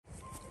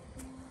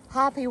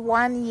Happy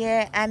 1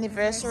 year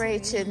anniversary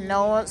to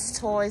Noah's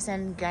Toys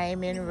and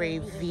Gaming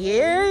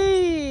Review.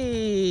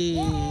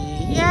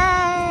 Yay!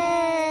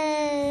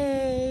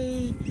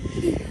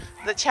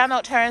 The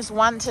channel turns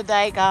 1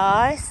 today,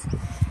 guys.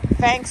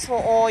 Thanks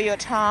for all your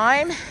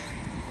time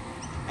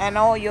and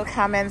all your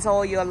comments,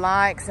 all your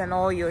likes and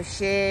all your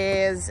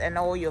shares and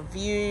all your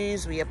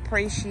views. We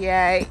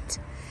appreciate.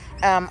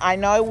 I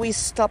know we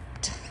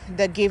stopped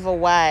the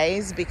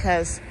giveaways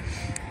because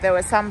there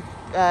were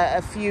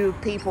a few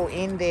people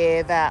in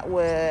there that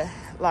were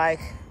like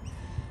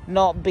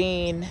not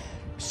being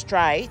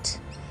straight,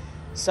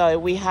 so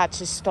we had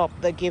to stop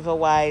the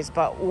giveaways.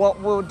 But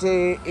what we'll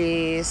do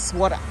is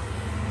what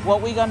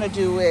we're gonna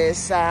do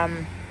is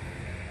our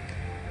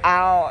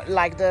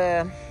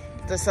the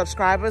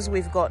subscribers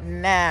we've got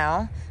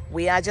now,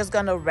 we are just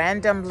gonna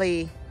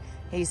randomly,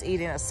 he's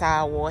eating a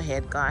sour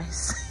warhead,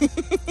 guys.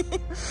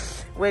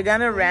 We're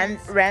gonna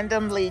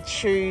randomly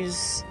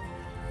choose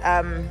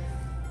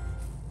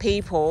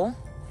people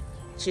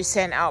to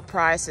send out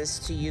prizes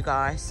to you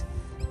guys.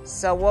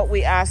 So what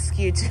we ask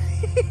you to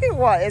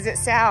what is it,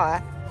 sour?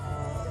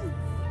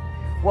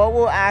 What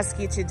we'll ask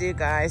you to do,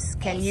 guys,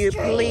 can you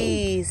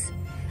please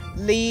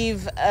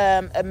leave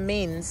a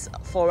means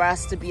for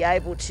us to be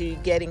able to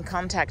get in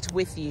contact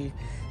with you,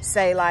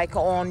 say like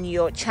on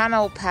your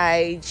channel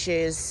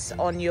pages,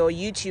 on your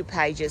YouTube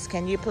pages.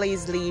 Can you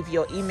please leave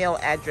your email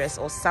address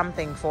or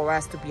something for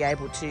us to be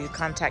able to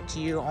contact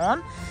you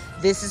on?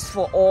 This is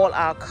for all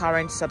our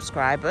current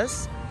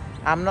subscribers.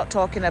 I'm not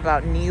talking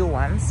about new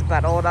ones,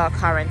 but all our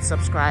current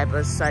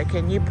subscribers. So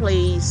can you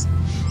please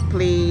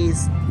leave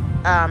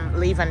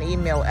an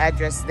email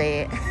address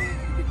there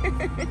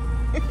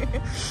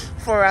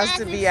for us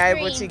to be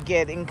able to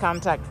get in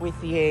contact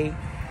with you,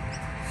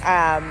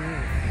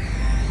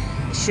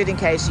 should in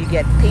case you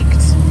get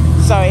picked.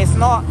 So it's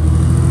not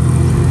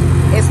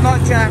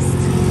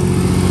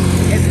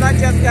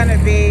just gonna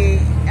be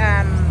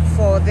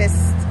for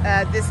this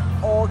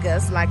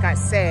August, like I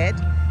said.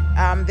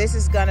 This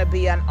is gonna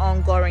be an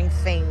ongoing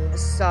thing.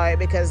 So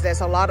because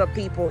there's a lot of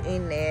people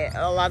in there,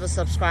 a lot of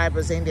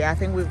subscribers in there. I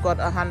think we've got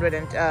 100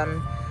 and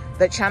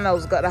the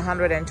channel's got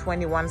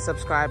 121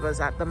 subscribers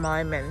at the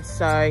moment.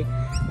 So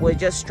we're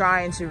just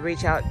trying to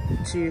reach out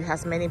to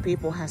as many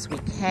people as we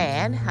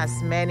can, as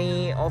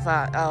many of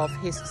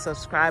his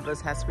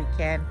subscribers as we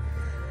can,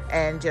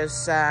 and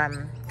just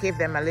give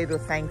them a little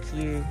thank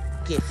you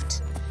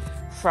gift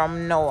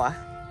from Noah.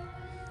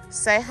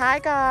 Say hi,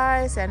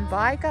 guys, and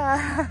bye,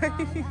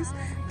 guys.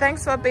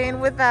 Thanks for being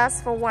with us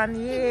for 1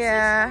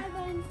 year.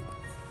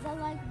 The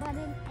like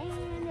button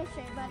and the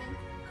share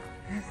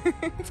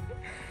button.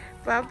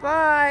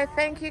 Bye-bye.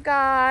 Thank you,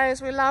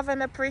 guys. We love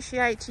and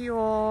appreciate you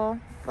all.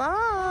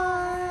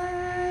 Bye.